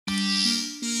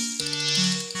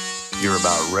You're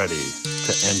about ready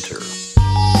to enter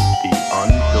the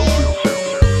unfiltered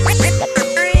circle.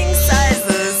 Varying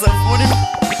sizes of wooden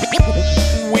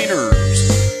wieners.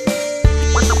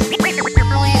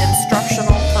 Purely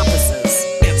instructional purposes.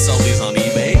 Can't sell these on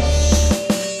eBay.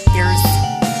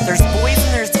 There's boys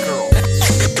and there's girls.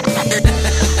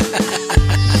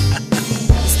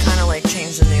 It's kind of like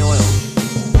changing the oil.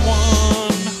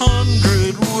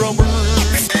 100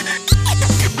 rubbers.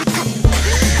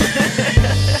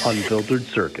 Unfiltered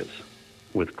Circus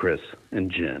with Chris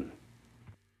and Jen.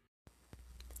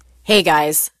 Hey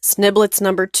guys, Snibblets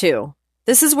number 2.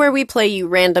 This is where we play you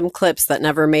random clips that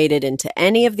never made it into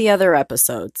any of the other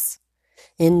episodes.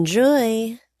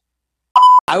 Enjoy.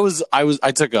 I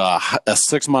took a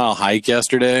 6-mile hike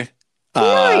yesterday.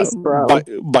 Nice, bro.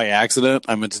 By accident.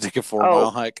 I meant to take a 4-mile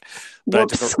hike, but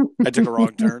I took a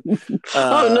wrong turn.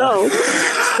 Oh no.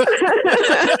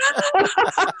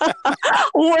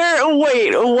 Where,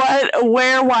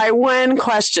 why, when?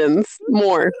 Questions.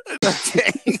 More.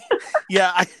 Okay.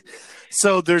 Yeah.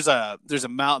 So there's a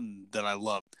mountain that I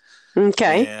love.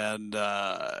 Okay. And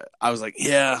I was like,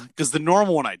 yeah, because the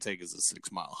normal one I take is a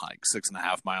 6-mile hike,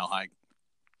 6.5-mile hike.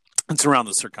 It's around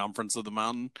the circumference of the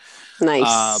mountain.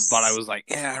 Nice. But I was like,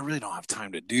 yeah, I really don't have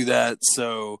time to do that.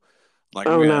 So, like,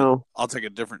 I'll take a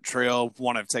different trail,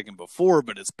 one I've taken before,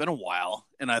 but it's been a while.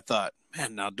 And I thought,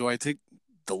 man, now do I take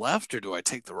the left or do I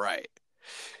take the right?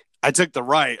 I took the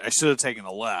right. I should have taken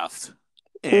the left.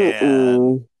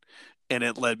 And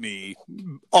it led me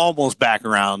almost back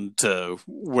around to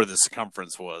where the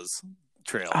circumference was.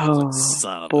 Trail. I was like,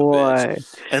 son of a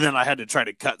bitch. And then I had to try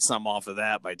to cut some off of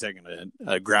that by taking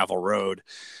a gravel road.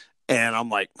 And I'm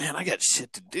like, man, I got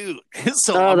shit to do.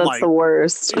 So I'm that's like, the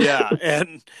worst. Yeah.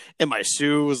 And my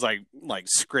shoe was like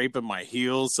scraping my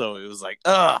heel. So it was like,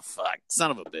 oh, fuck, son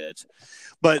of a bitch.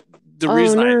 But the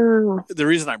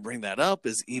reason I bring that up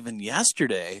is even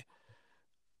yesterday,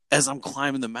 as I'm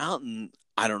climbing the mountain,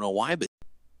 I don't know why, but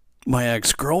my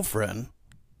ex-girlfriend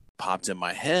popped in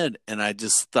my head, and I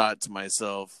just thought to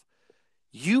myself,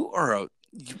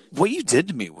 what you did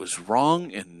to me was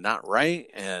wrong and not right,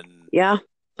 and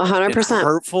 100%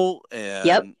 hurtful, and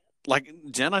yep. Like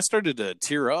Jen, I started to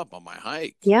tear up on my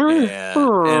hike. Yeah, and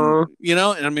I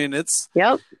mean, it's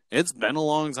been a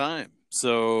long time,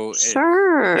 so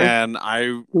sure. And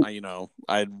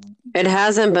it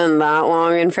hasn't been that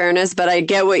long, in fairness, but I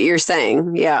get what you're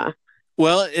saying. Yeah.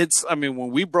 Well,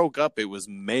 when we broke up, it was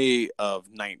May of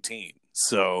 19.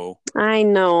 So I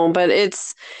know, but it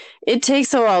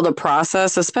takes a while to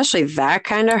process, especially that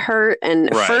kind of hurt. And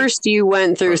first you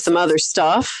went through some other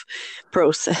stuff.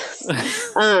 You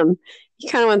kind of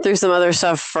went through some other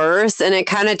stuff first, and it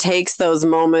kind of takes those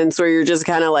moments where you're just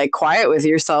kind of like quiet with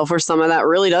yourself, where some of that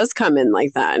really does come in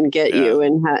like that and get you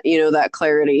and that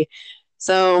clarity.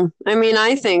 So, I mean,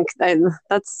 I think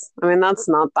that's not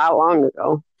that long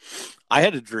ago. I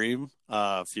had a dream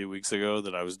a few weeks ago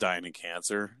that I was dying of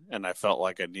cancer, and I felt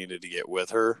like I needed to get with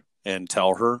her and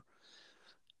tell her.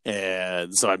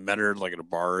 And so I met her like at a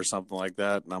bar or something like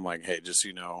that. And I'm like, hey, just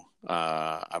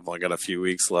I've only got a few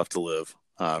weeks left to live.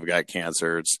 I've got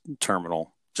cancer. It's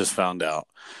terminal. Just found out.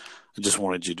 I just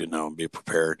wanted you to know and be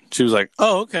prepared. She was like,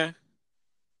 oh, okay.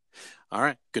 All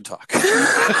right, good talk.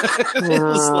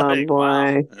 Oh, boy.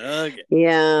 Wow. Okay.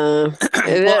 Yeah.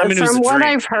 From what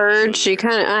I've heard,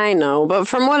 I know, but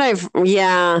from what I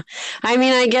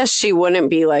mean, I guess she wouldn't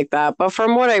be like that, but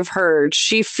from what I've heard,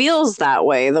 she feels that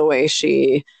way, the way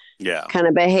she kind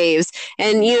of behaves.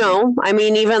 And, I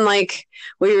mean, even like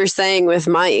what you were saying with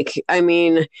Mike, I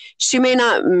mean, she may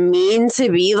not mean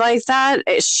to be like that.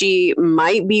 She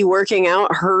might be working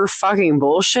out her fucking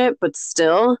bullshit, but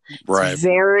still, it's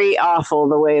very awful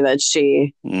the way that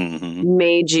she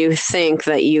made you think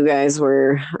that you guys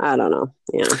were, I don't know.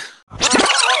 Yeah.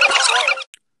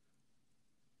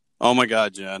 Oh my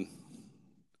God, Jen.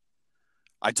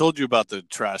 I told you about the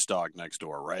trash dog next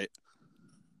door, right?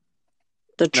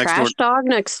 The trash dog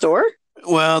next door?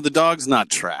 Well, the dog's not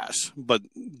trash, but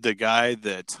the guy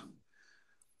that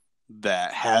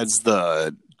has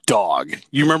the dog.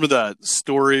 You remember that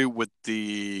story with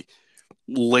the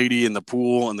lady in the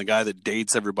pool and the guy that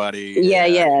dates everybody?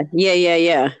 Yeah.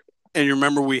 And you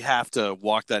remember we have to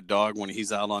walk that dog when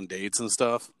he's out on dates and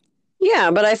stuff? Yeah,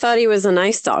 but I thought he was a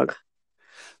nice dog.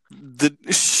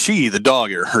 The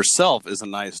dog herself is a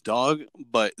nice dog,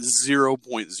 but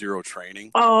 0.0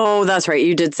 training. Oh, that's right.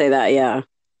 You did say that, yeah.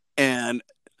 And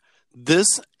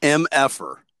this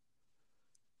MFer,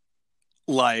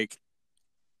 oh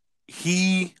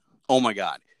my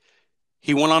God.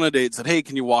 He went on a date and said, hey,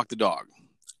 can you walk the dog?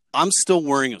 I'm still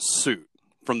wearing a suit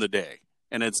from the day.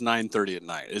 and it's 9:30 at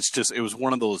night. It was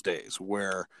one of those days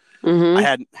where Mm-hmm.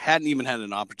 I hadn't even had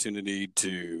an opportunity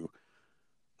to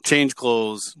change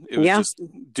clothes. It was just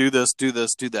do this, do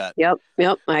that. Yep.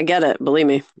 I get it. Believe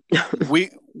me.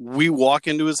 We walk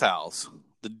into his house.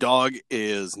 The dog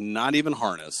is not even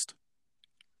harnessed.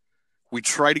 We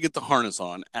try to get the harness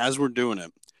on. As we're doing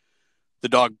it, the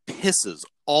dog pisses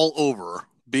all over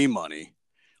B-Money,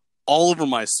 all over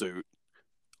my suit,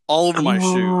 all over my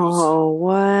shoes. Oh,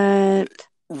 what?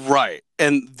 Right.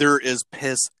 And there is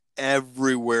piss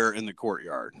everywhere in the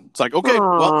courtyard. It's like, okay,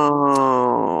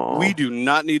 well, we do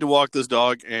not need to walk this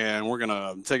dog, and we're going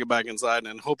to take it back inside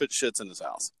and hope it shits in his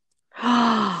house.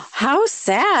 How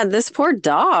sad. This poor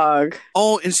dog.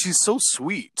 Oh, and she's so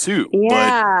sweet, too.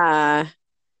 Yeah. But,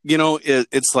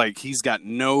 it's like he's got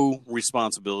no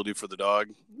responsibility for the dog.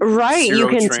 Right. Zero you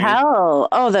can training. tell.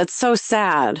 Oh, that's so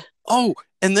sad. Oh,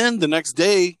 and then the next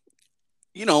day,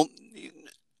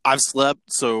 I've slept,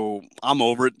 so I'm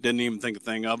over it. Didn't even think a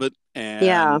thing of it.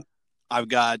 And I've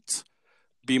got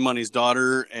B-Money's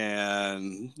daughter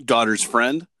and daughter's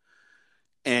friend.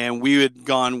 And we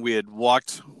had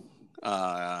walked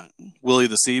Willie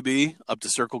the CB up to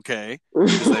Circle K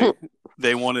because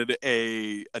they wanted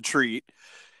a treat.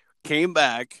 Came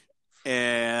back,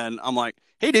 and I'm like,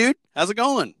 hey, dude, how's it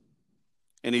going?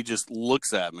 And he just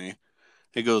looks at me.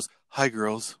 He goes, hi,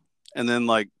 girls. And then,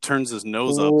 turns his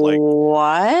nose up like...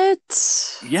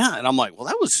 What? Yeah, and I'm like, well,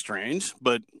 that was strange,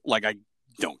 but, I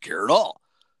don't care at all.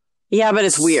 Yeah, but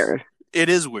it's weird. It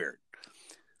is weird.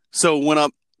 So when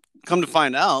come to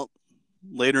find out,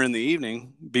 later in the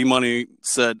evening, B-Money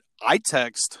said, I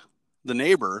text the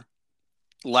neighbor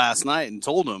last night and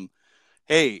told him,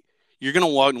 hey, you're going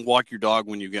to walk your dog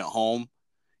when you get home.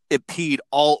 It peed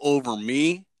all over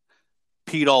me,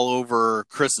 peed all over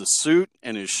Chris's suit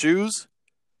and his shoes.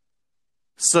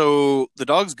 So the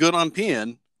dog's good on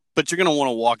peeing, but you're going to want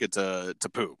to walk it to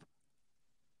poop.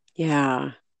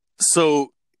 Yeah.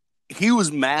 So he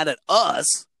was mad at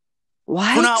us.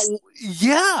 What?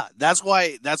 Yeah. That's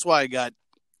why I got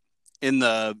in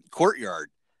the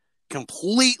courtyard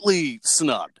completely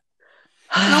snubbed.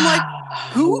 And I'm like,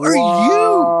 who are you?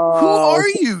 Who are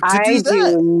you to do that?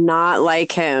 I do not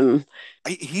like him.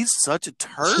 He's such a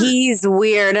turd. He's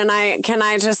weird. And can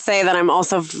I just say that I'm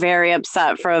also very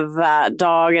upset for that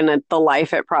dog and the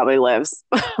life it probably lives.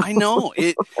 I know.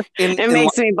 It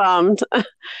makes me bummed.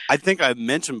 I think I've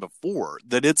mentioned before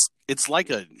that it's like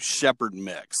a shepherd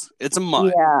mix. It's a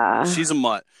mutt. Yeah. She's a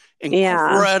mutt.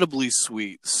 Incredibly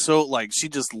sweet. So she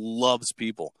just loves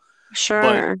people.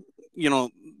 Sure.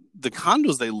 But, the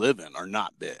condos they live in are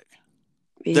not big.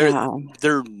 Yeah.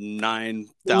 They're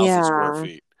 9,000 square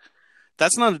feet.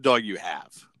 That's not a dog you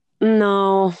have.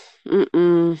 No.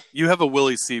 Mm-mm. You have a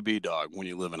Willie CB dog when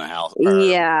you live in a house.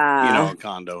 Yeah. A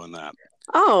condo and that.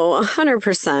 Oh,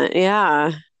 100%.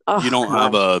 Yeah. Oh, you don't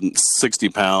have a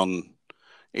 60-pound,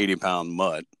 80-pound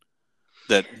mutt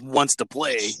that wants to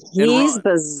play. He's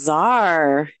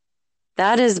bizarre.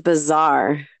 That is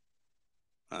bizarre.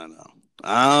 I know.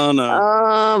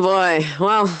 Oh, boy.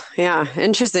 Well, yeah.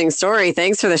 Interesting story.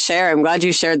 Thanks for the share. I'm glad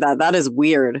you shared that. That is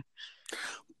weird.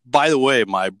 By the way,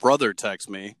 my brother texts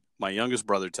me. My youngest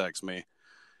brother texts me.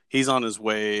 He's on his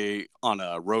way on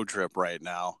a road trip right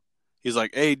now. He's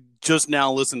like, hey, just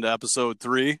now listen to episode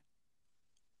 3.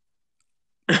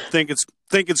 Think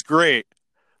it's great,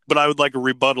 but I would like a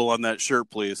rebuttal on that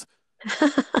shirt, please.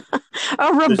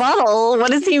 A rebuttal?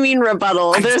 What does he mean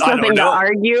rebuttal? There's nothing to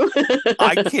argue.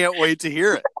 I can't wait to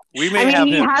hear it. He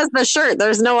has the shirt.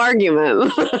 There's no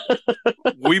argument.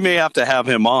 We may have to have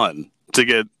him on to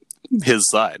get his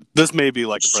side. This may be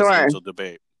like a presidential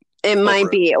debate. It might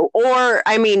be. Or,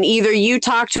 either you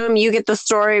talk to him, you get the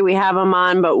story, we have him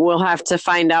on, but we'll have to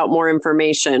find out more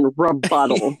information.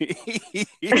 Rebuttal.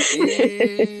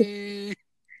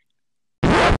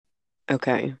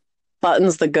 Okay.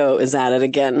 Buttons the goat is at it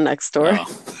again next door.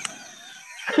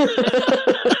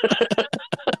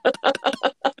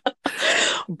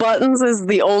 Buttons is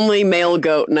the only male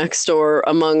goat next door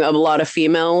among a lot of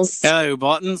females. Hello,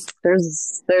 Buttons.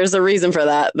 There's a reason for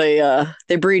that.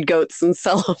 They breed goats and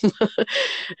sell them.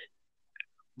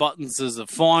 Buttons is a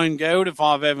fine goat if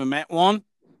I've ever met one.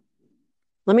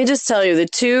 Let me just tell you, the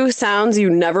two sounds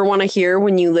you never want to hear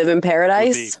when you live in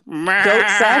paradise: goat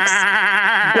sex,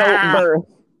 goat birth.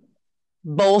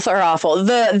 Both are awful.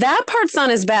 That part's not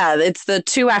as bad. It's the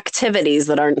two activities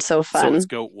that aren't so fun. So it's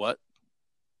goat what?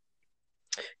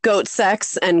 Goat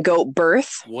sex and goat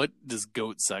birth. What does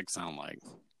goat sex sound like?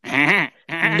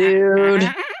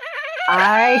 Dude,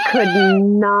 I could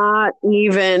not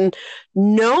even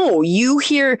know. You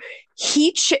hear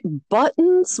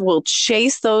Buttons will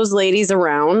chase those ladies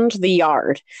around the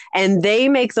yard, and they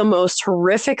make the most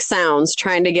horrific sounds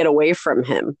trying to get away from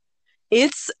him.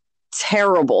 It's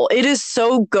terrible. It is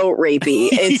so goat rapey.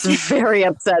 It's very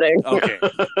upsetting. Okay.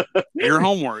 Your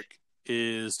homework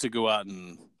is to go out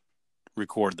and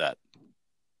record that.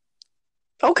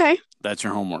 Okay. That's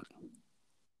your homework.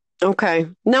 Okay.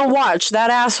 Now watch.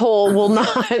 That asshole will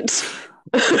not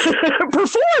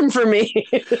perform for me.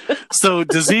 So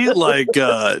does he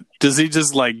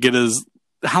just like get his,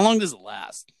 how long does it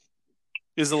last?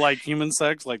 Is it like human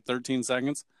sex, like 13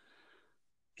 seconds?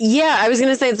 Yeah, I was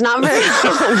going to say it's not very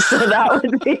long, so that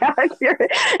would be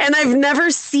accurate. And I've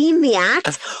never seen the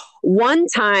act. One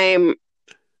time,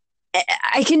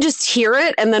 I can just hear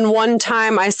it, and then one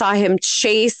time I saw him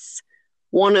chase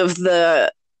one of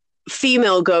the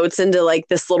female goats into like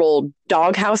this little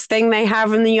doghouse thing they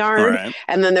have in the yard. Right.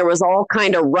 And then there was all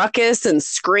kind of ruckus and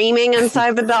screaming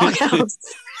inside the doghouse.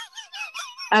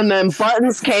 And then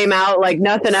Buttons came out like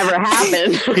nothing ever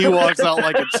happened. He walks out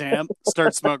like a champ,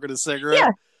 starts smoking a cigarette,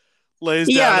 yeah. Lays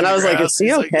down. Yeah, and I was like, is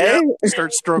he okay? Like, yeah.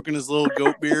 Starts stroking his little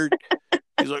goat beard.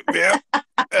 He's like, yeah,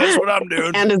 that's what I'm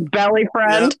doing. And his belly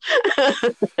friend. Yeah.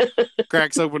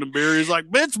 Cracks open a beer. He's like,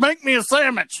 bitch, make me a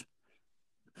sandwich.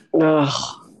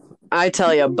 Ugh. I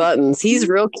tell you, Buttons, he's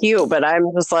real cute, but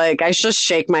I'm just like, I just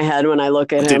shake my head when I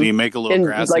look at him. Did he make a little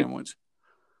grass sandwich?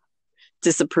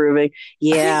 Disapproving.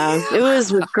 Yeah, it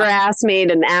was with grass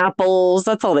made and apples.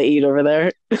 That's all they eat over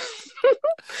there.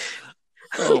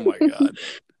 Oh my God.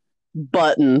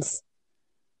 Buttons.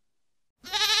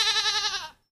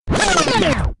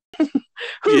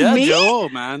 Yeah, me? Joe,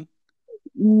 man.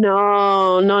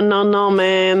 No,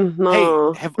 man.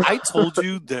 No. Hey, have I told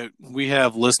you that we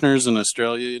have listeners in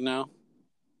Australia now?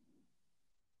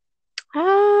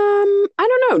 I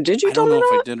don't know. Did you tell me that? I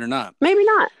don't know if I did or not. Maybe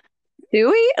not. Do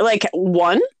we? Like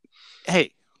one?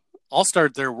 Hey, I'll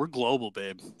start there. We're global,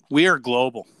 babe. We are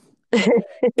global.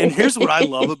 And here's what I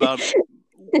love about it.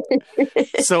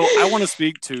 So I want to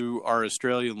speak to our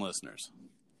Australian listeners.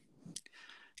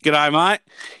 G'day, mate.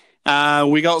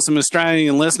 We got some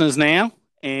Australian listeners now.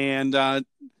 And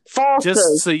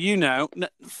just so you know,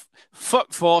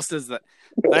 fuck Foster's. They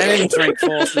don't drink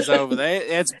Foster's over there.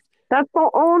 That's the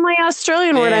only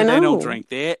Australian word I know. They don't drink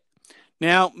that.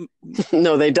 Now,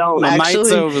 no, they don't. My actually.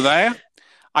 mates over there,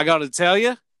 I got to tell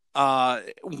you,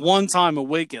 one time a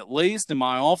week at least in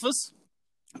my office,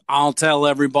 I'll tell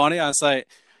everybody, I say,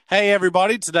 hey,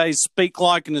 everybody, today's Speak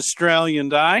Like an Australian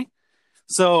Day.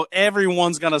 So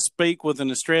everyone's going to speak with an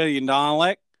Australian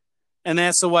dialect. And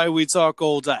that's the way we talk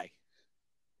all day.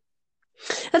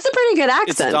 That's a pretty good accent.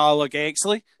 It's a dialogue,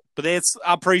 actually, but I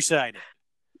appreciate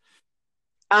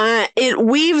it. It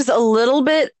weaves a little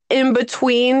bit in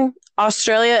between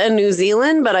Australia and New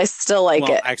Zealand, but I still like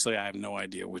it. Actually, I have no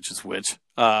idea which is which.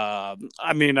 I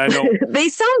mean, I know they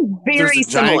sound very similar. There's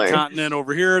a giant continent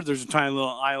over here. There's a tiny little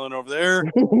island over there,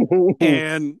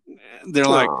 and they're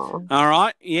like, "All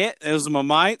right, yeah, those are my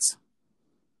mates."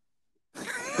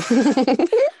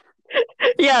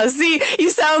 Yeah, see, you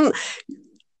sound.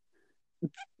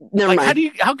 Never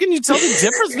mind. How can you tell the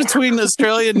difference between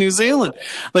Australia and New Zealand?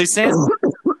 Like, Sam,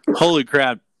 holy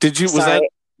crap! Did you?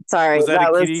 Sorry, was that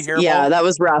a kitty hairball? Yeah, that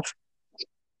was rough.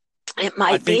 It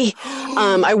might be.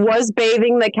 I was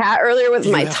bathing the cat earlier with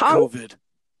my tongue. COVID.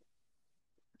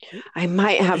 I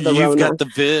might have the Rona. You've got the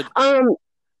vid.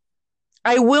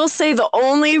 I will say the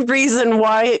only reason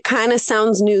why it kind of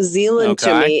sounds New Zealand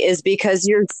to me is because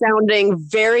you're sounding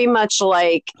very much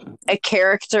like a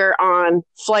character on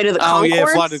Flight of the Conchords. Oh, yeah,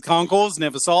 Flight of the Conchords.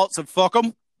 Never saw it, so fuck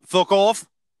them. Fuck off.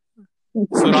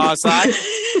 That's what I say.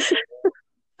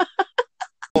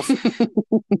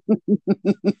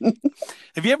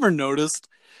 Have you ever noticed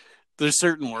there's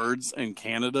certain words in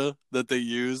Canada that they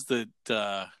use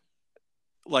that,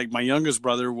 like, my youngest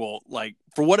brother will, like,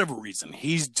 for whatever reason,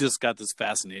 he's just got this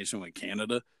fascination with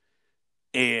Canada.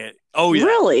 And, oh, yeah.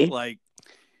 Really? Like,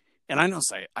 and I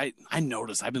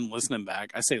notice, I've been listening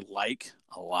back. I say like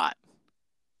a lot.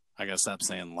 I gotta stop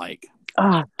saying like.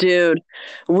 Oh, dude.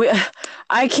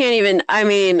 I can't even, I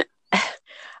mean,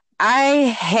 I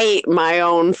hate my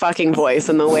own fucking voice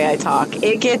and the way I talk.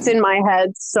 It gets in my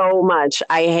head so much.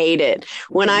 I hate it.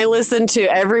 When I listen to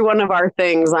every one of our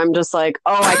things, I'm just like,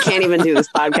 oh, I can't even do this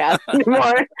podcast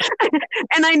anymore.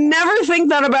 And I never think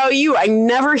that about you. I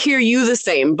never hear you the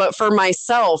same. But for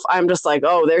myself, I'm just like,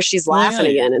 oh, there she's laughing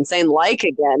again and saying like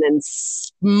again and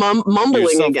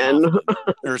mumbling again.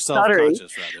 Or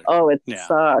self-conscious, rather. Oh, it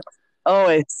sucks. Oh,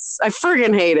 I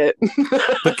friggin' hate it.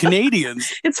 But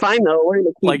Canadians, it's fine though. We're gonna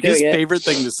keep like doing his it. favorite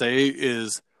thing to say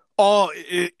is,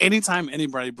 anytime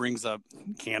anybody brings up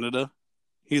Canada,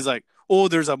 he's like, oh,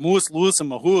 there's a moose loose in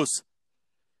my hoose.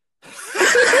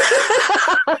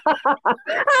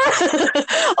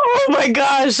 Oh my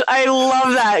gosh, I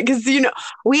love that because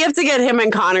we have to get him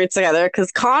and Connor together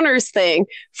because Connor's thing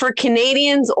for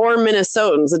Canadians or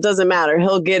Minnesotans, it doesn't matter.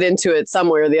 He'll get into it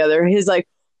somewhere or the other. He's like,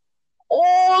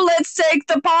 "Oh, let's take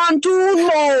the pontoon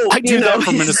boat." I do that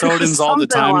for Minnesotans all the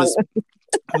time.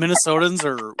 Minnesotans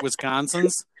or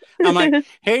Wisconsins. I'm like,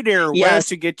 "Hey there, why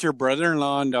don't you get your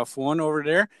brother-in-law on the phone over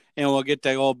there, and we'll get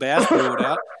the old bass boat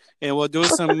out, and we'll do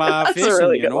some fishing.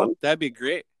 Really one. That'd be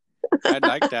great. I'd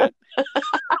like that."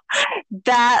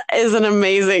 That is an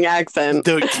amazing accent.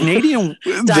 The Canadian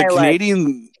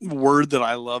word that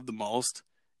I love the most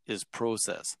is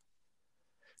process.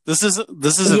 This is a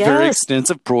very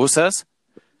extensive process.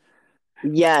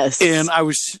 Yes, and I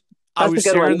was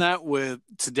sharing that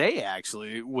today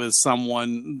with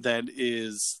someone that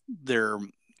is their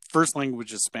first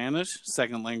language is Spanish,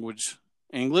 second language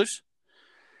English,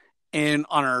 and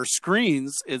on our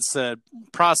screens it said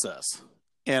process.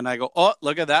 And I go, "Oh,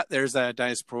 look at that. There's that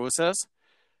nice process."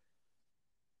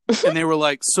 And they were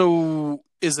like, "So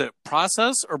is it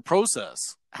process or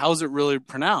process? How's it really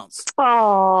pronounced?"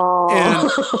 Oh. And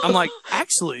I'm like,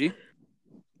 actually,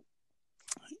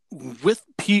 with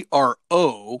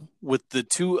PRO, with the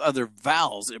two other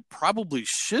vowels, it probably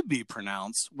should be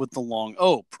pronounced with the long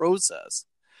O, process.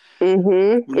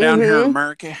 Mm-hmm. Down here in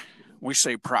America, we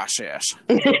say process.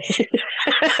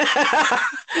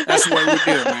 That's the way we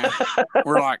do it, man.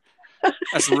 We're like,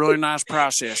 "That's a really nice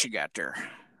process you got there.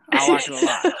 I like it a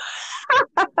lot."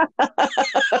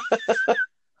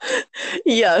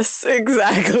 Yes,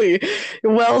 exactly.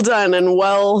 Well done and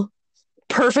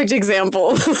perfect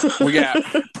example. We got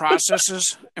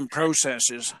processes and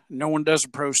processes. No one does a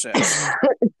process.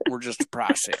 We're just a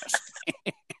process.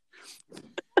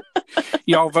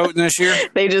 Y'all voting this year?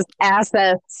 They just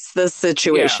assess the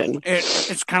situation. Yeah,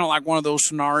 it's kind of like one of those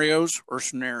scenarios.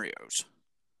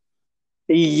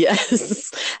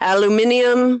 Yes.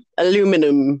 Aluminum.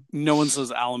 No one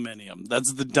says aluminium.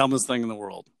 That's the dumbest thing in the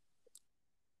world.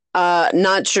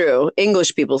 Not true.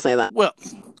 English people say that. Well,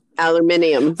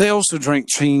 aluminium. They also drink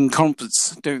chain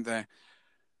crumpets, don't they?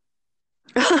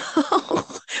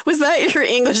 Was that your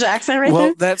English accent right there?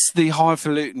 Well, that's the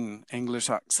highfalutin English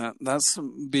accent. That's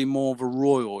be more of a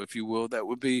royal, if you will. That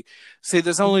would be... See,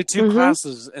 there's only two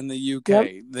classes in the UK.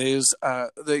 Yep. There's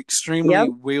the extremely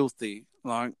wealthy,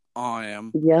 like I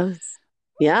am.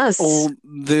 Yes. Or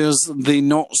there's the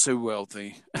not so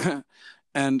wealthy.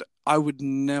 And I would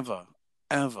never,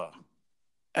 ever,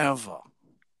 ever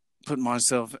put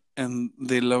myself in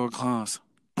the lower class.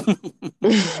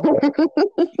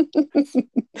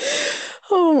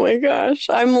 Oh my gosh.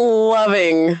 I'm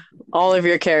loving all of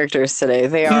your characters today.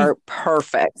 They are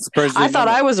perfect. I thought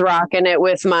I was rocking it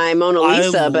with my Mona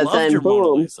Lisa, but then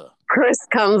boom, Chris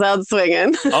comes out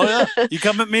swinging. Oh yeah. You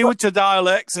come at me with your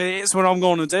dialects, it's what I'm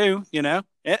going to do, Yeah.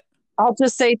 I'll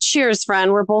just say cheers,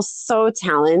 friend. We're both so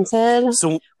talented.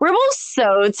 We're both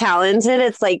so talented.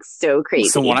 It's like so crazy.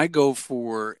 So when I go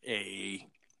for the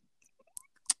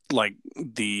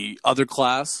other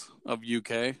class of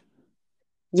UK.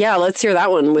 Yeah, let's hear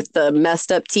that one with the messed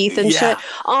up teeth and shit.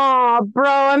 Oh, bro,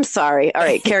 I'm sorry. All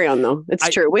right, carry on though. It's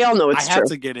true. We all know it's true. I have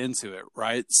to get into it,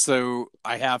 right? So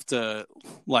I have to,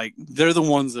 they're the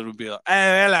ones that would be like,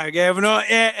 "Hey, hello, Governor.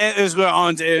 It's going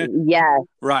on to." Yeah.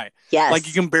 Right. Yes. Like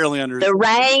you can barely understand. The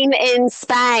rain in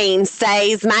Spain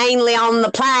stays mainly on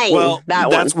the plain. Well,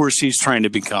 that's where she's trying to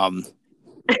become.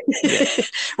 Yeah.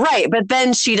 Right, but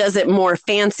then she does it more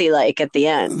fancy like at the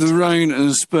end. The rain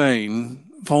in Spain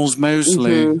falls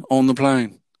mostly on the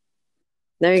plain.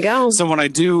 There you go. So when I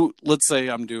do, let's say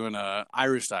I'm doing a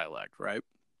Irish dialect, right?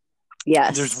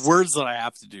 Yes. There's words that I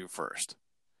have to do first.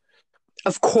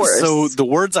 Of course. So the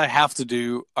words I have to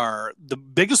do are, the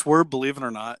biggest word, believe it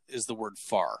or not, is the word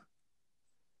far.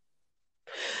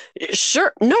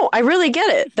 Sure. No, I really get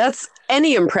it. That's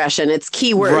any impression. It's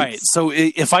keywords. Right. So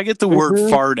if I get the word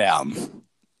far down,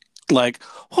 like,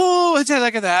 "Oh, it's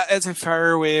like that. It's a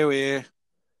far way.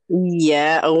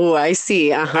 Yeah. Oh, I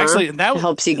see. Actually, that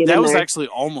helps you get that in was there. actually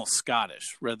almost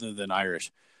Scottish rather than Irish.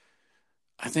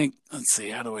 I think. Let's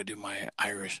see. How do I do my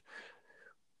Irish?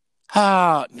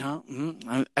 No,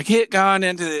 I keep going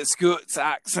into the Scots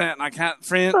accent. I can't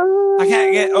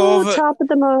get over. Top of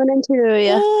the morning to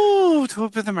you. Oh,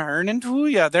 top of the morning to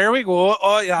you. There we go.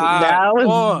 Oh, yeah. That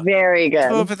was very good.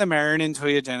 Top of the morning to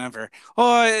you, Jennifer.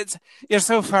 Oh, you're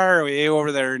so far away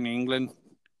over there in England.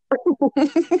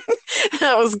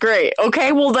 That was great.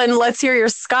 Okay, well then let's hear your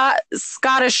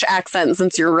Scottish accent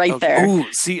since you're right there. Oh,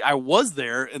 see, I was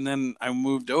there and then I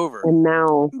moved over. And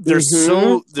now they're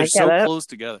so close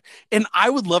together. And I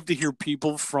would love to hear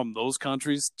people from those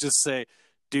countries just say,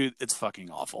 "Dude, it's fucking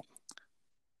awful."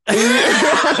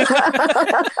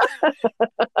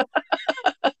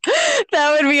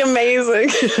 That would be amazing.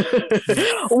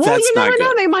 Well, you never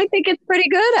know. They might think it's pretty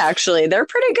good, actually. They're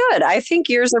pretty good. I think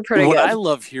yours are pretty good. What I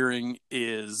love hearing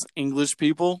is English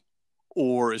people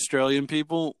or Australian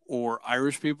people or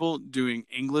Irish people doing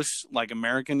English, like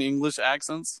American English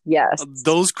accents. Yes.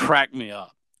 Those crack me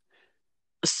up.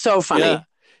 So funny. Yeah.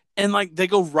 And like they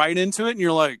go right into it and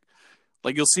you're like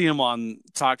you'll see them on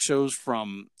talk shows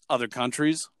from other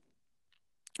countries.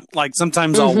 Like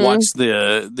sometimes I'll watch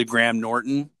the Graham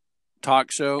Norton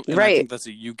talk show, and I think that's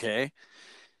a UK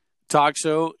talk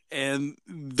show, and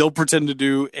they'll pretend to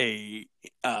do a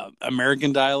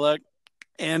American dialect,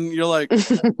 and you're like,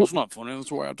 "That's not funny. That's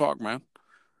the way I talk, man."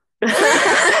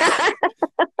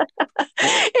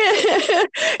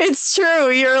 It's true.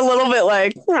 You're a little bit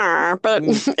like, but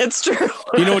it's true.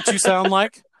 You know what you sound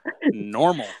like?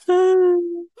 Normal.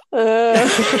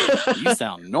 You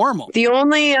sound normal. The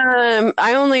only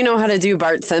I only know how to do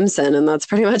Bart Simpson, and that's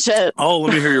pretty much it. Oh,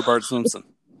 let me hear your Bart Simpson.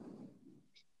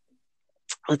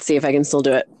 Let's see if I can still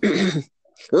do it.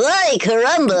 Hey,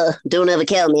 caramba! Don't have a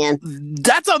cow, man.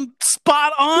 That's a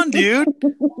spot on, dude.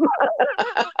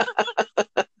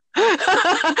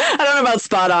 I don't know about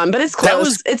spot on, but it's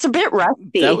close. It's a bit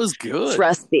rusty. That was good. It's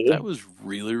rusty. That was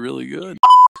really, really good.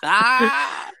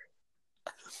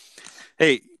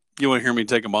 Hey, you want to hear me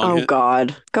take a bong hit? Oh,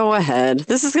 God. Go ahead.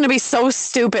 This is going to be so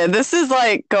stupid. This is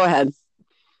like, go ahead.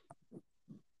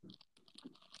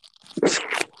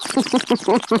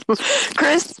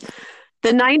 Chris,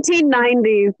 the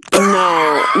 1990s.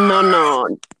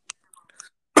 No.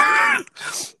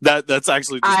 That's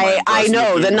actually just I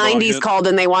know. The 90s called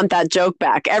and they want that joke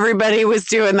back. Everybody was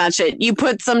doing that shit. You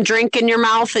put some drink in your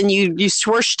mouth and you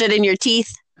swished it in your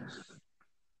teeth.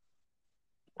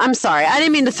 I'm sorry. I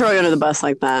didn't mean to throw you under the bus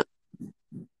like that.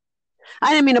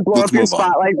 I didn't mean to blow up your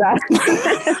spot like that.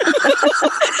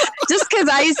 Just because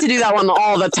I used to do that one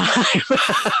all the time.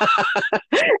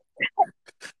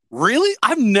 Really?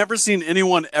 I've never seen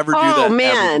anyone ever do that. Oh,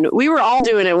 man. We were all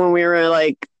doing it when we were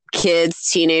like kids,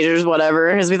 teenagers,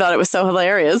 whatever, because we thought it was so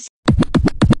hilarious.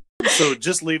 So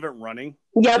just leave it running?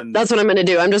 Yep, that's what I'm going to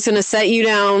do. I'm just going to set you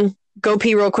down, go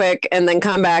pee real quick, and then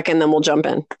come back, and then we'll jump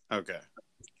in. Okay.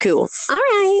 Cool. All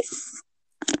right.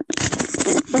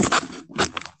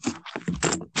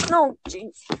 No,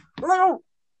 jeez. No.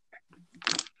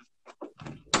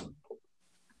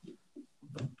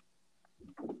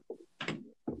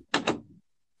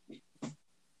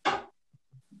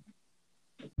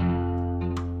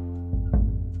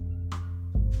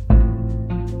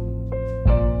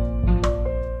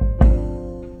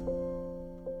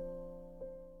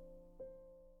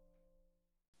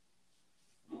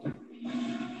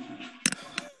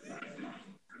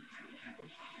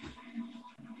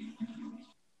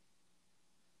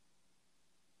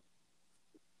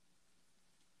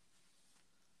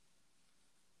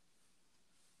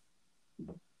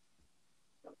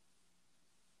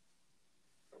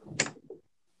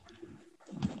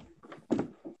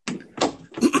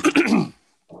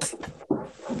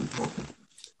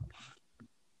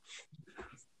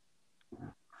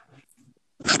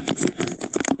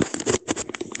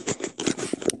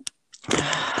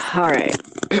 All right.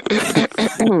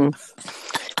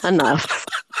 Enough.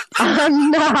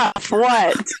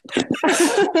 What?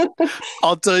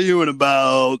 I'll tell you in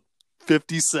about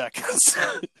 50 seconds.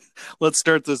 Let's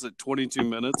start this at 22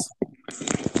 minutes.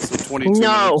 So 22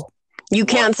 minutes. You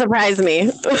can't surprise me.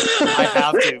 I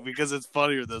have to because it's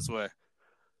funnier this way.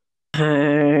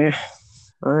 All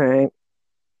right.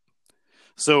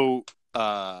 So,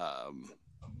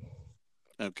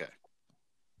 okay.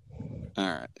 All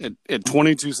right. At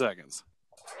 22 seconds.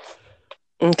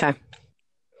 Okay.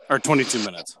 Or 22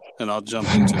 minutes. And I'll jump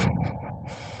into it.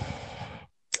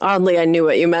 Oddly, I knew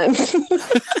what you meant.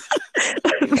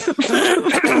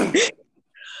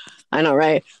 I know,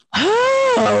 right?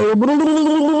 All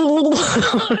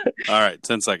right.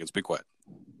 10 seconds. Be quiet.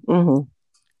 Mm-hmm.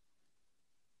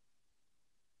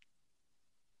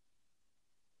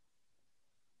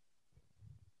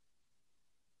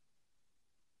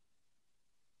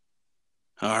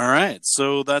 All right.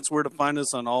 So that's where to find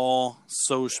us on all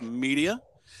social media.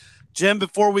 Jen,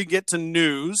 before we get to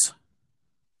news,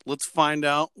 let's find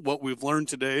out what we've learned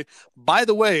today. By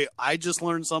the way, I just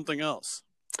learned something else.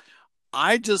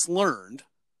 I just learned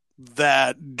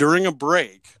that during a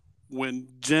break, when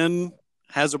Jen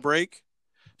has a break,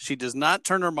 She does not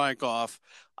turn her mic off.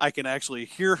 I can actually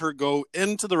hear her go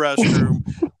into the restroom,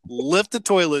 lift the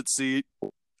toilet seat,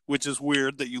 which is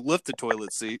weird that you lift the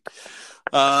toilet seat,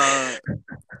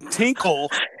 tinkle,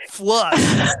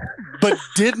 flush, but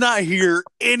did not hear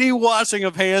any washing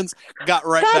of hands, got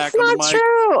right back on the mic. That's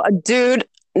not true. Dude,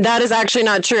 that is actually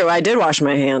not true. I did wash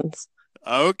my hands.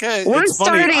 Okay. We're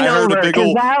starting over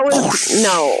because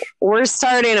we're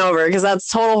starting over because that's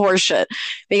total horseshit.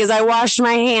 Because I washed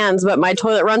my hands, but my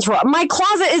toilet runs for my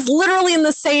closet is literally in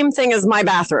the same thing as my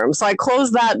bathroom, so I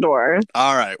closed that door.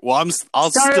 All right. Well, I'm still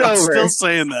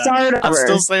saying that. I'm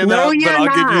still saying that. But I'll give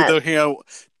you the hand.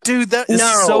 Dude, that is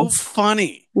so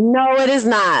funny. No, it is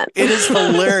not. It is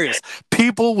hilarious.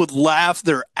 People would laugh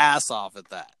their ass off at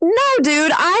that. No,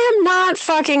 dude, I am not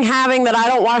fucking having that I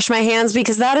don't wash my hands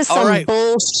because that is some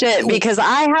bullshit because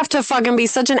I have to fucking be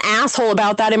such an asshole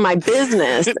about that in my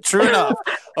business. True enough.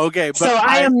 Okay, but so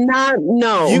I am not,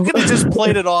 no. You could have just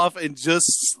played it off and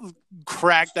just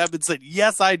cracked up and said,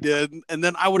 yes, I did. And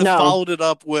then I would have followed it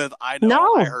up with, I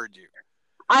know, I heard you.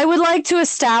 I would like to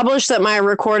establish that my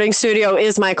recording studio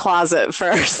is my closet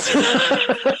first. No,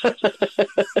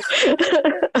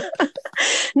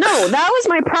 that was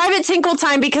my private tinkle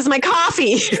time because my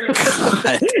coffee.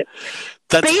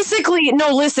 Basically,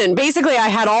 I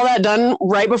had all that done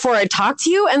right before I talked to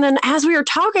you. And then as we were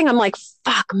talking, I'm like,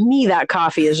 fuck me, that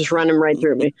coffee is just running right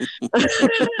through me.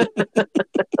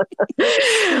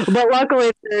 But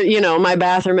luckily, my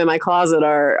bathroom and my closet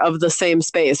are of the same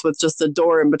space with just a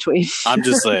door in between. I'm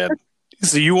just saying.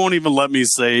 So you won't even let me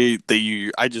say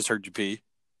that I just heard you pee?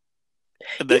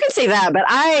 You can say that, but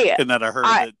I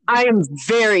am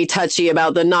very touchy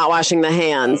about the not washing the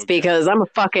hands because I'm a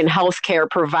fucking healthcare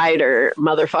provider,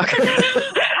 motherfucker.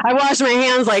 I wash my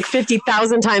hands like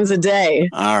 50,000 times a day.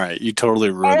 All right, you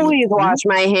totally ruined. Always wash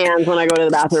my hands when I go to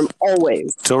the bathroom.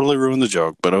 Always. Totally ruined the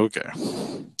joke, but okay.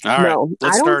 All right, no,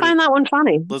 I don't find that one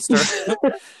funny. Let's start.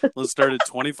 Let's start at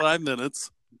 25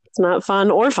 minutes. It's not fun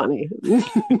or funny.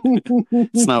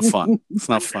 It's not fun. It's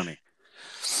not funny.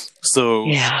 So,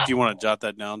 do you want to jot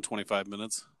that down? 25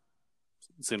 minutes,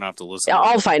 so you don't have to listen. Yeah,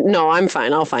 I'm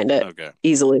fine. I'll find it. Okay,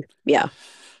 easily. Yeah.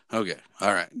 Okay.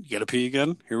 All right. You got to pee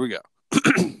again? Here we go.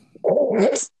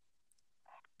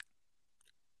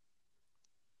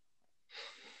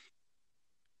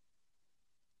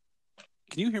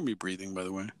 Can you hear me breathing? By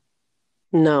the way.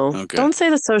 No. Okay. Don't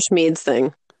say the social meds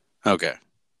thing. Okay.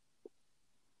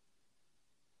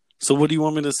 So, what do you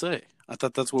want me to say? I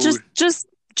thought that's what just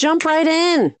jump right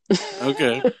in.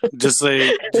 Okay. Just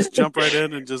jump right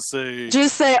in and just say,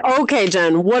 okay,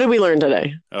 Jen, what did we learn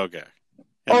today? Okay.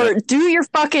 Or do your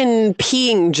fucking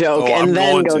peeing joke and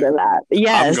then go to that.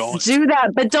 Yes, do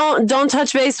that. But don't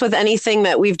touch base with anything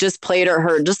that we've just played or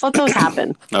heard. Just let those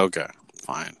happen. Okay,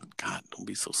 fine. God, don't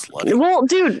be so slutty. Well,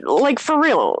 dude, like for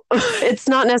real. It's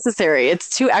not necessary. It's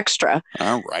too extra.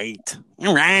 All right.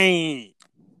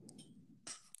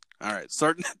 All right,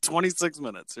 starting at 26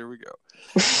 minutes. Here we go.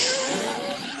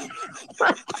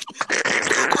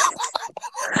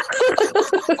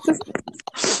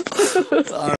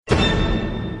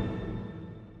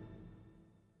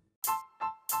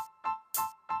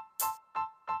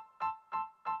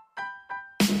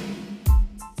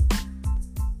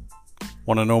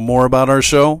 Want to know more about our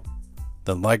show?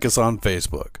 Then like us on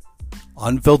Facebook.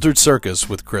 Unfiltered Circus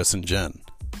with Chris and Jen.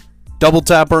 Double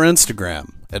tap our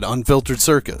Instagram at Unfiltered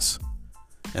Circus.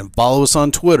 And follow us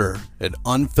on Twitter at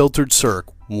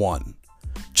UnfilteredCirc1.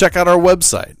 Check out our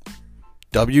website,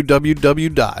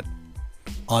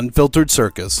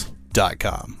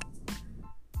 www.unfilteredcircus.com.